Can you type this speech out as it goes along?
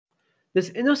This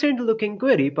innocent-looking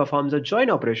query performs a join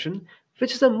operation,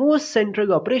 which is the most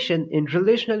central operation in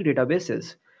relational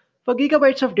databases. For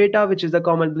gigabytes of data, which is the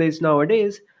commonplace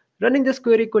nowadays, running this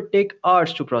query could take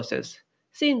hours to process.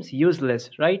 Seems useless,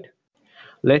 right?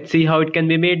 Let's see how it can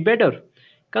be made better.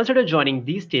 Consider joining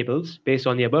these tables based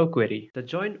on the above query. The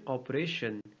join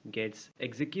operation gets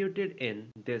executed in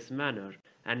this manner,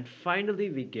 and finally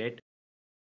we get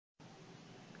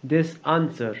this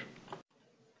answer.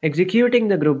 Executing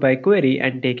the group by query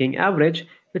and taking average,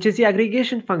 which is the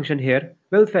aggregation function here,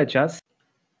 will fetch us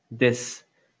this.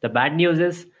 The bad news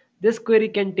is this query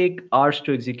can take hours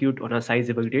to execute on a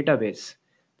sizable database.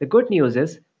 The good news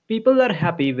is people are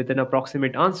happy with an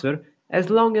approximate answer as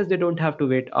long as they don't have to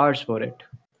wait hours for it.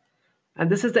 And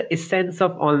this is the essence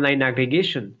of online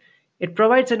aggregation. It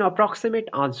provides an approximate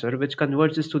answer which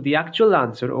converges to the actual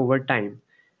answer over time.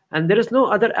 And there is no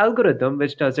other algorithm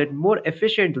which does it more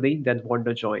efficiently than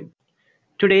Wonder Join.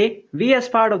 Today, we as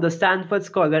part of the Stanford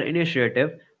Scholar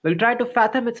Initiative will try to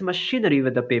fathom its machinery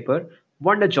with the paper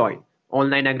Wonder Join,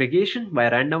 Online Aggregation by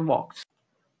Random Walks.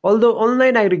 Although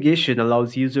online aggregation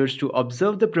allows users to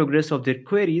observe the progress of their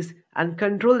queries and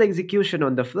control execution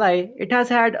on the fly, it has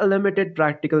had a limited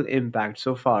practical impact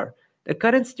so far. The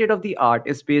current state of the art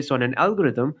is based on an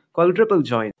algorithm called Ripple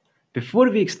Join. Before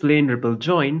we explain Ripple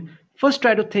Join, first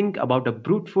try to think about a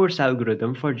brute force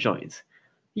algorithm for joins.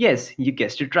 Yes, you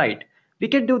guessed it right. We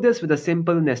can do this with a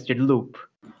simple nested loop.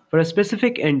 For a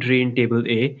specific entry in table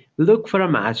A, we look for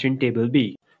a match in table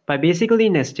B by basically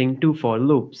nesting two for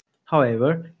loops.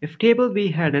 However, if table B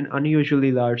had an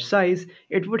unusually large size,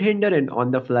 it would hinder an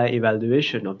on-the-fly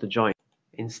evaluation of the join.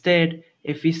 Instead,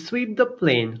 if we sweep the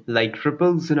plane like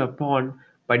ripples in a pond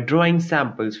by drawing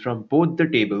samples from both the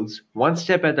tables one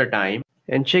step at a time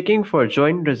and checking for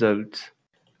join results,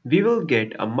 we will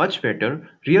get a much better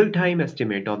real-time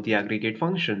estimate of the aggregate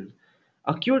function.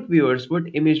 Acute viewers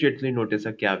would immediately notice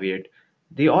a caveat.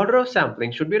 The order of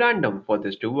sampling should be random for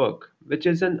this to work, which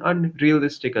is an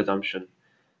unrealistic assumption.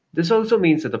 This also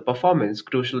means that the performance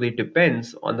crucially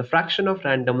depends on the fraction of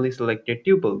randomly selected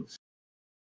tuples.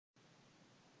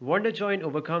 WonderJoin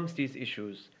overcomes these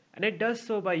issues, and it does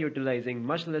so by utilizing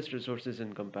much less resources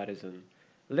in comparison.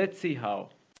 Let's see how.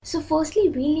 So firstly,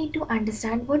 we need to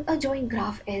understand what a join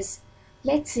graph is.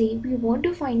 Let's say we want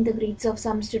to find the grades of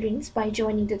some students by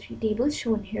joining the three tables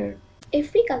shown here.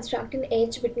 If we construct an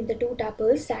edge between the two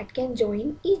tuples that can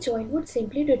join, each join would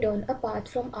simply return a path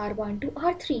from R1 to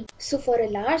R3. So for a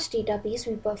large database,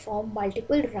 we perform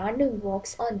multiple random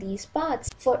walks on these paths.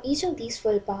 For each of these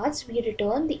full paths, we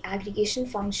return the aggregation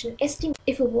function estimate.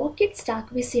 If a walk gets stuck,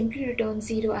 we simply return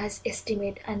 0 as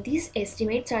estimate, and these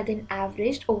estimates are then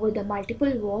averaged over the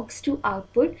multiple walks to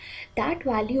output that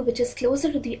value which is closer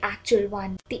to the actual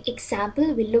one. The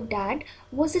example we looked at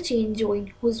was a chain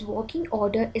join whose walking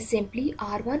order is simply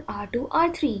R1, R2,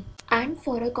 R3. And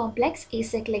for a complex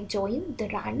acyclic join, the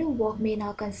random walk may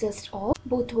now consist of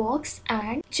both walks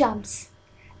and jumps.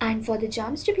 And for the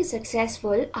jumps to be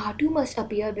successful, R2 must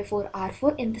appear before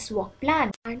R4 in this walk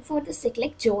plan. And for the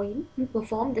cyclic join, we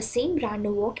perform the same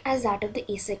random walk as that of the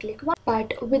acyclic one,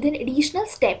 but with an additional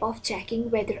step of checking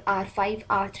whether R5,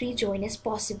 R3 join is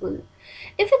possible.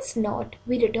 If it's not,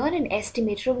 we return an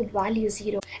estimator with value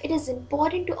 0. It is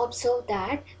important to observe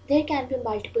that there can be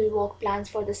multiple walk plans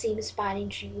for the same spanning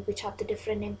tree which have the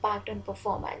different impact on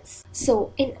performance.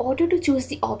 So, in order to choose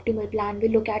the optimal plan, we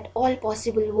look at all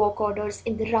possible walk orders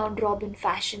in the round-robin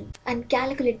fashion and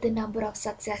calculate the number of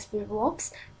successful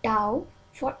walks, tau,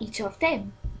 for each of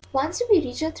them. Once we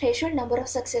reach a threshold number of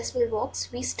successful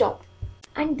walks, we stop.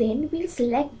 And then we'll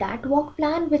select that walk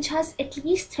plan which has at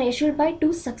least threshold by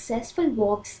 2 successful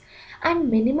walks and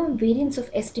minimum variance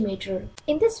of estimator.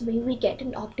 In this way, we get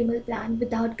an optimal plan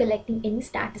without collecting any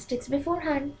statistics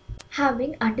beforehand.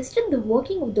 Having understood the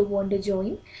working of the Wonder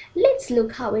join, let's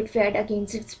look how it fared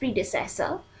against its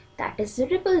predecessor, that is the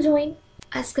Ripple join.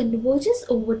 As convergence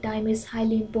over time is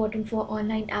highly important for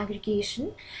online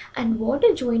aggregation, and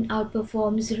Wonder join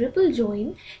outperforms Ripple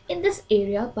join in this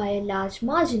area by a large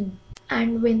margin.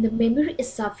 And when the memory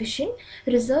is sufficient,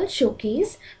 results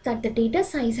showcase that the data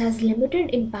size has limited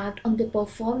impact on the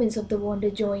performance of the Wonder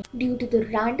join. Due to the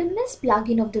randomness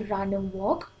plugin of the random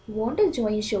walk, Wonder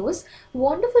join shows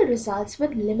wonderful results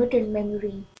with limited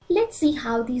memory. Let's see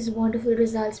how these wonderful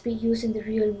results be used in the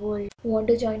real world.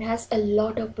 Wonder join has a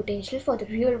lot of potential for the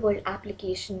real world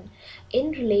application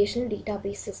in relational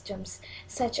database systems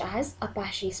such as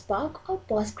Apache Spark or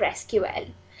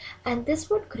PostgreSQL. And this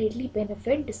would greatly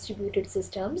benefit distributed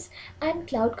systems and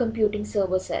cloud computing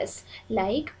services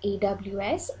like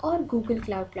AWS or Google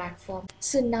Cloud Platform.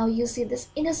 So now you see this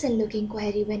innocent looking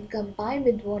query when combined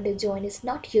with want to join is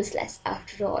not useless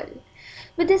after all.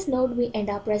 With this note, we end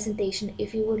our presentation.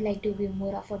 If you would like to view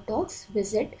more of our talks,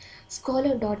 visit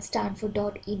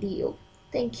scholar.stanford.edu.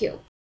 Thank you.